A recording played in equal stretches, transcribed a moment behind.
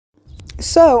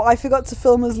So, I forgot to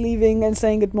film us leaving and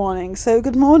saying good morning. So,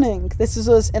 good morning. This is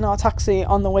us in our taxi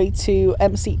on the way to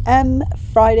MCM,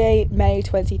 Friday, May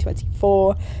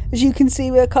 2024. As you can see,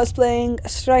 we're cosplaying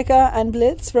Striker and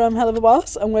Blitz from Helluva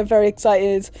Boss, and we're very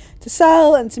excited to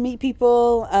sell and to meet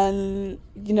people and,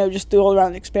 you know, just do all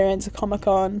around experience at Comic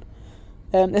Con.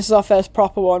 This is our first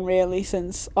proper one, really,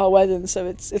 since our wedding, so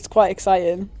it's quite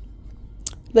exciting.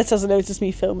 Blitz hasn't noticed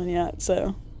me filming yet,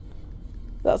 so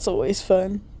that's always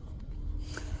fun.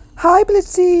 Hi,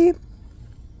 Blitzy!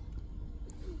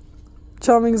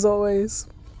 Charming as always.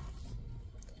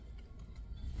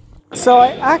 So I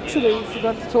actually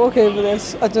forgot to talk over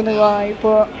this, I don't know why,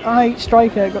 but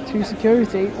Striker got through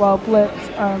security while Blitz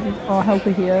and our helper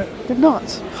here did not.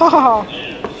 Ha ha ha!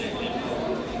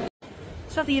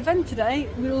 So at the event today,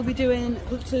 we will be doing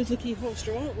Blitz's Lucky Horse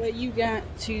Draw, where you get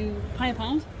to pay a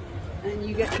pound and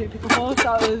you get to pick a horse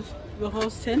out of the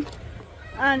horse tin.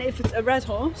 And if it's a red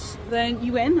horse, then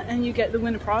you win and you get the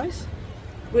winner prize,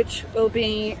 which will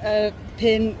be a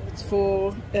pin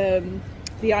for the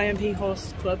IMP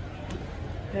Horse Club,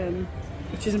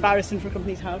 which is embarrassing for a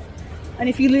company to have. And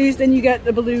if you lose, then you get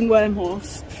the balloon worm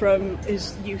horse from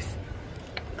his youth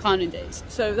clowning days.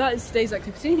 So that is today's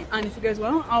activity, and if it goes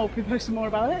well, I'll be posting more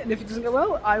about it, and if it doesn't go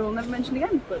well, I will never mention it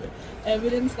again, but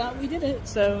evidence that we did it,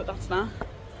 so that's that.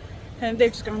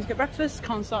 They've just gone to get breakfast,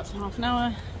 con starts in half an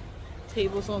hour.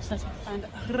 Tables all set up and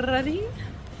ready,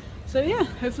 so yeah,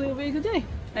 hopefully it'll be a good day.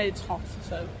 It's hot,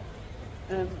 so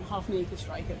half naked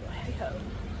Striker, but hey ho.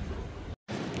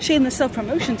 Shameless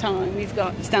self-promotion time. We've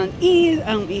got stand ears,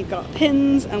 and we've got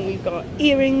pins, and we've got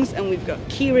earrings, and we've got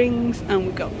key rings, and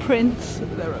we've got prints,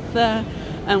 they're up there,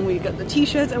 and we've got the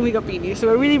t-shirts, and we've got beanies. So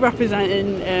we're really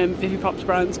representing Vivi Pop's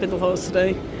brand Spindlehorse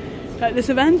today at this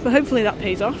event, but hopefully that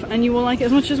pays off and you will like it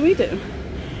as much as we do.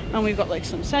 And we've got like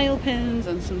some sale pins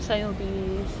and some sale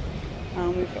beanies,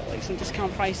 and we've got like some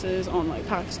discount prices on like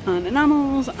packs and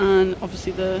enamels, and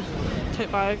obviously the tote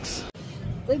bags.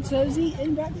 Blitzo's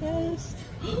eating breakfast.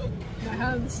 My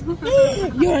hands.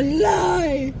 You're a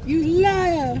lie! You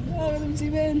liar! Oh, let me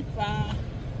zoom in. Wow.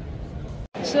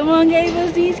 Someone gave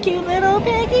us these cute little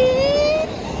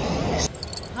piggies!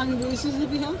 How many losers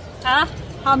have we had? Huh?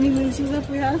 How many losers have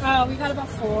we had? We've had about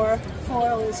four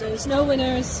losers. No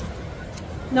winners.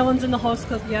 No one's in the host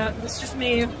club yet. It's just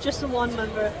me, just the one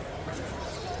member.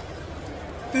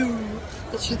 Boom.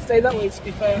 It should stay that way, to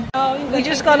be fair. We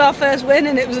just got our first win,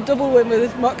 and it was a double win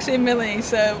with Mcm May,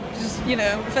 so just, you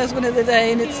know, first win of the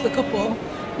day, and it's the couple.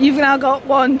 You've now got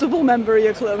one double member of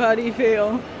your club. How do you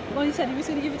feel? Well, he said he was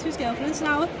going to give it to his girlfriend, so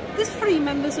now there's 3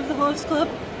 members of the host club.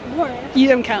 What? You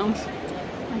don't count.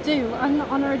 I do. I'm the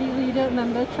honorary leader,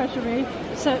 member, treasury,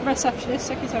 receptionist,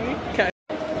 secretary. Okay.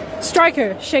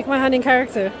 Striker, shake my hand in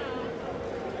character.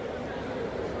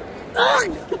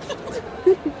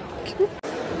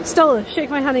 Stola,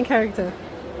 shake my hand in character.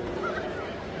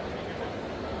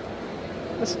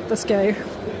 That's gay.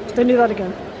 Don't do that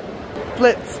again.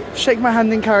 Blitz, shake my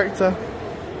hand in character.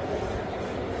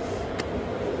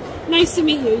 Nice to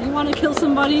meet you. You want to kill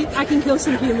somebody? I can kill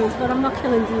some humans, but I'm not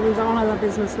killing demons. I don't have that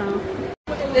business now.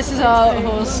 This is our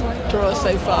horse draw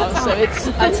so far, so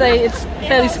I'd say it's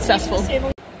fairly successful.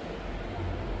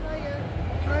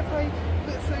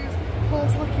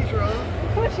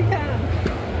 Of course you can.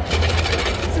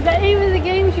 So the aim of the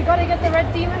game is you got to get the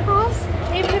red demon horse.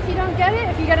 Even if you don't get it,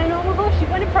 if you get a normal horse, you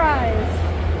win a prize.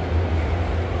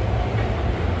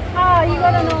 Ah, you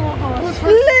got a normal horse.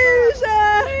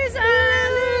 Loser!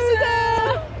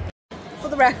 For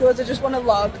the record, I just want to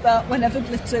log that whenever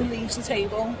Blitzo leaves the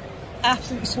table,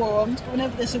 absolutely swarmed.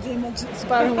 Whenever this demon it's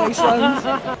barren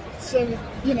wasteland. So,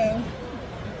 you know.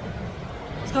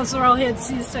 Because we're all here to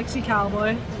see the sexy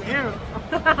cowboy. Yeah.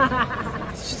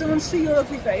 Just don't want to see your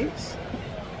ugly face.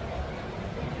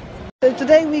 So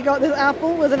today we got this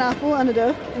apple with an apple and a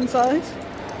duck inside.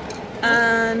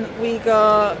 And we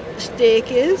got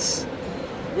steakies.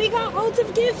 We got loads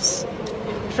of gifts.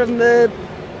 From the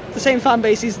same fan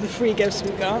base as the free gifts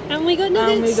we got. And we got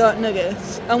nuggets. And we got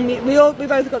nuggets. And we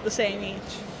both got the same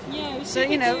each. Yeah, so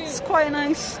you know, it's quite a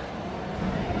nice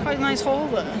haul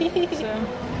there.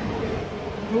 So.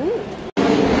 Ooh.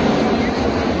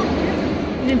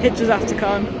 In pictures after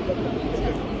con.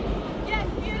 Yeah,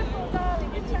 beautiful,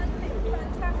 darling. It's fantastic.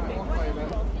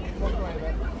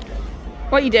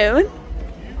 What are you doing?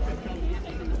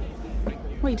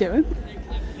 What are you doing?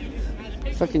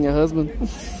 Fucking your husband.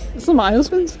 It's not my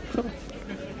husband.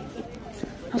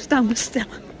 I'll stand with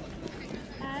Stella.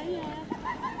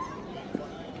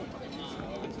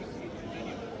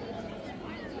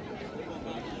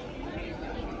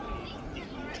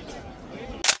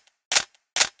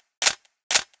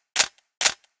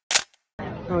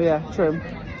 Oh yeah, trim.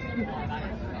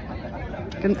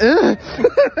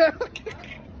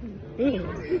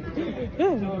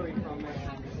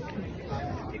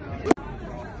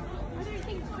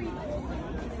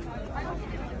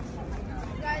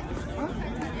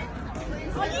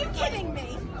 Are you kidding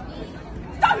me?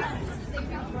 Stop!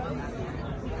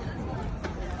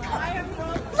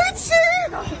 Let's see!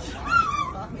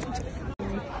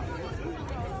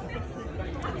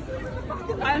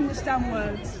 I understand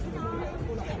words.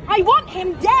 I want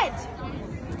him dead!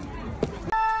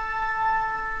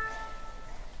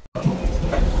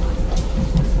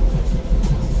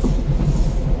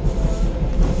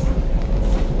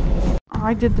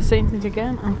 I did the same thing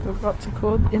again and forgot to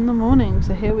record in the morning,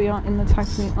 so here we are in the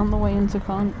taxi on the way into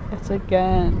con yet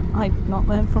again. I did not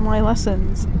learn from my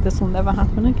lessons. This will never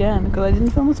happen again because I didn't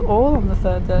film at all on the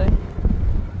third day.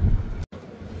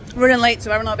 Running late, so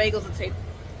we're having our bagels at tea.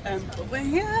 But we're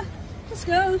here. Let's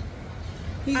go.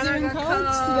 He's doing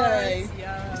cards today.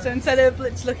 Yeah. So instead of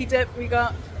Blitz Lucky Dip, we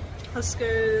got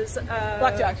Huskers.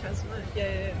 Blackjack.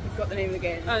 Yeah. We've got the name of the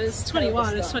game. Oh, it's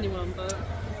 21. It's 21, but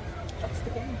that's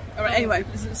the game. Alright, anyway.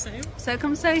 Is it the same? So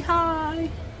come say hi.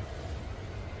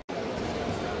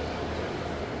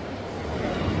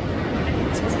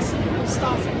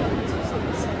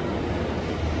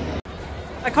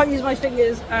 I can't use my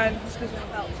fingers and this goes my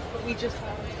belt, but we just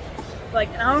had like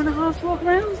an hour and a half to walk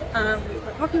around and we were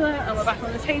quite popular and we're back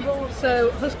on the table.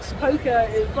 So Husk's Poker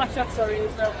is Blackjack, sorry,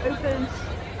 is now open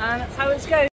and that's how it's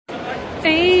going.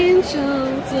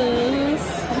 Angels.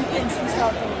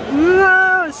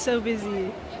 Wow, it's so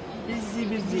busy.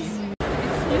 Busy.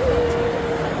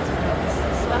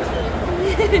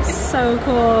 So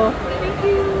cool. Thank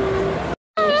you.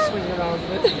 Swing around a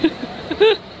bit.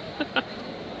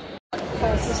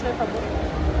 There's no problem.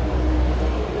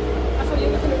 I thought you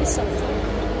were looking at this something.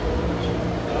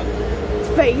 It's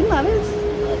vain, that is.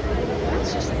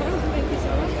 That's just cool. Thank you so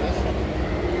much.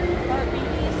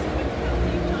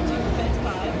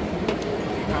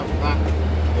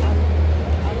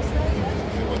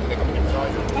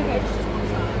 Okay.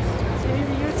 So here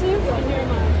are your two, and here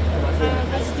am I.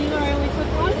 As a dealer, I only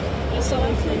flip one, and so I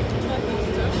flip 12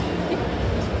 cards.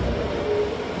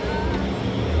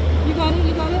 You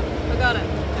got it? I got it.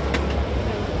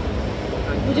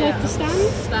 Would you like to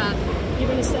stand? Stand. You're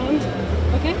going to stand?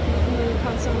 Okay. And then you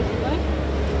can't stand with your leg.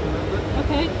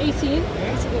 Okay, 18.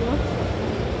 That's a good one.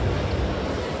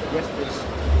 Yes, please.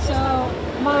 So,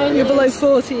 mine You're is, below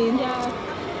 14. Yeah.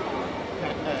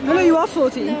 No, you are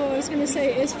 14. No, I was going to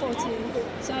say it is 14.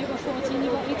 So I got 14, you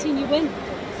got 18, you win.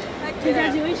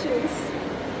 Congratulations.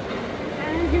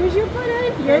 And here's your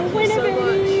pudding. You're a winner,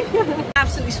 baby.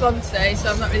 Absolutely swamped today, so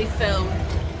I've not really filmed.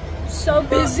 So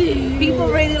busy. People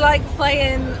really like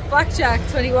playing Blackjack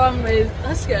 21 with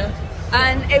Husker.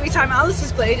 And every time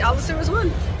Alistair's played, Alistair has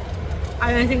won.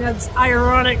 I think that's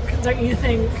ironic, don't you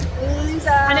think? Loser.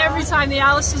 And every time the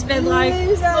Alice has been like,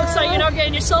 Loser. looks like you're not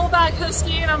getting your soul back,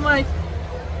 Husky, and I'm like,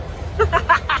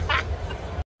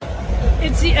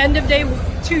 it's the end of day 2.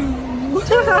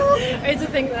 It's a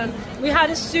thing then. We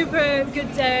had a super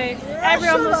good day.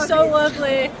 Everyone was so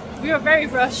lovely. We were very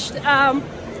rushed.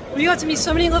 We got to meet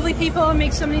so many lovely people and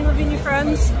make so many lovely new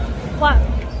friends. What?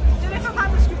 Did everyone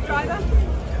have a screwdriver?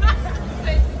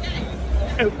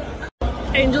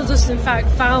 Angel just in fact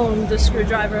found the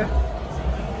screwdriver.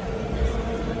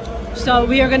 So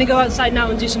we are going to go outside now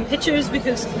and do some pictures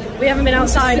because we haven't been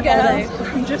outside all day.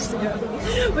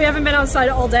 We haven't been outside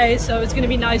all day, so it's going to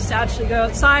be nice to actually go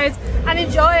outside and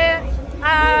enjoy it.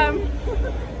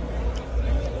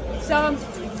 So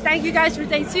thank you guys for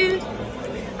day 2,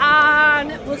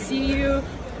 and we'll see you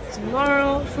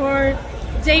tomorrow for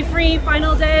day 3,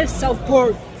 final day of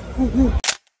Southport.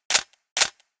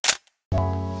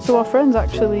 So our friends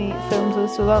actually filmed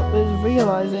us without us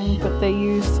realising, but they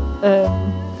used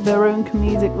their own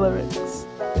comedic lyrics,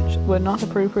 which were not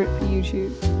appropriate for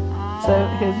YouTube. So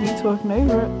here's me talking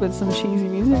over it with some cheesy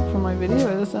music from my video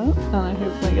editor, and I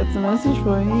hope I get the message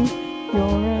for you. You're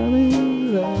a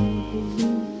loser.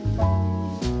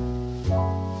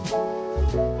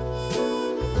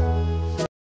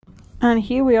 And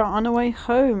here we are on our way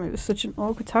home. It was such an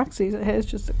awkward taxi, so here's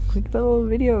just a quick little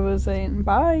video of us saying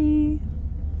bye.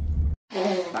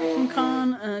 Back from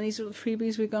con, and these are the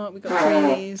freebies we got. We got 3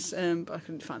 of these, but I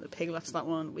couldn't find the piglets, that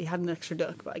one. We had an extra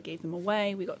duck, but I gave them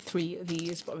away. We got 3 of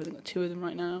these, but I've only got 2 of them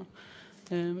right now.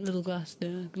 Little glass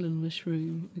duck, little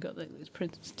mushroom. We got like these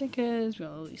printed stickers, we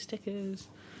got all these stickers.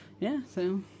 Yeah,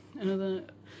 so another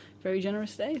very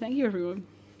generous day. Thank you, everyone.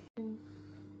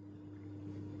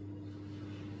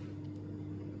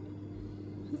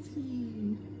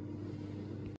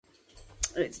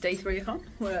 It's day 3 of con.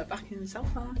 We're back in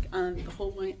South Park and the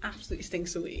hallway absolutely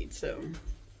stinks of weed, so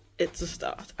it's a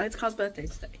start. And it's Carl's birthday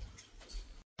today.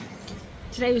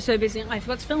 Today was so busy, I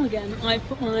forgot to film again. I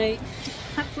put my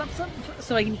hat flaps up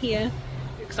so I can hear,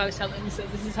 because I was telling, so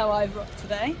this is how I've rocked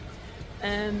today.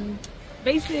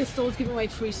 Basically the store's giving away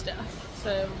free stuff,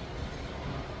 so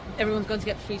everyone's going to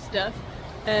get free stuff.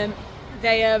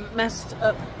 They have messed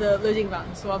up the loading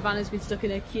van, so our van has been stuck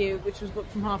in a queue which was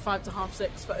booked from 5:30 to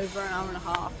 6:30 for over an hour and a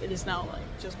half. It is now like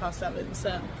just past 7,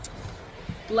 so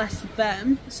bless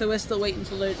them. So we're still waiting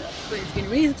to load up, but it's been a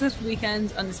really successful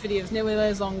weekend and this video is nowhere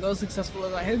as long or successful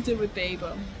as I hoped it would be,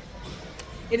 but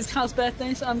it is Kyle's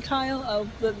birthday, so I'm Kyle. I'll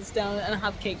put this down and I'll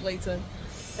have cake later.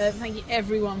 Thank you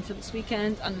everyone for this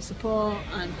weekend and the support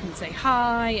and come say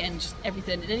hi and just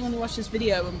everything, and anyone who watched this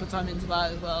video and put time into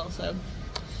that as well, so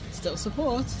still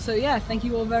support. So yeah, thank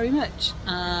you all very much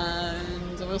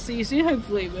and we'll see you soon.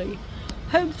 Hopefully we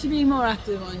hope to be more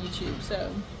active on YouTube,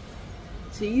 so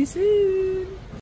see you soon.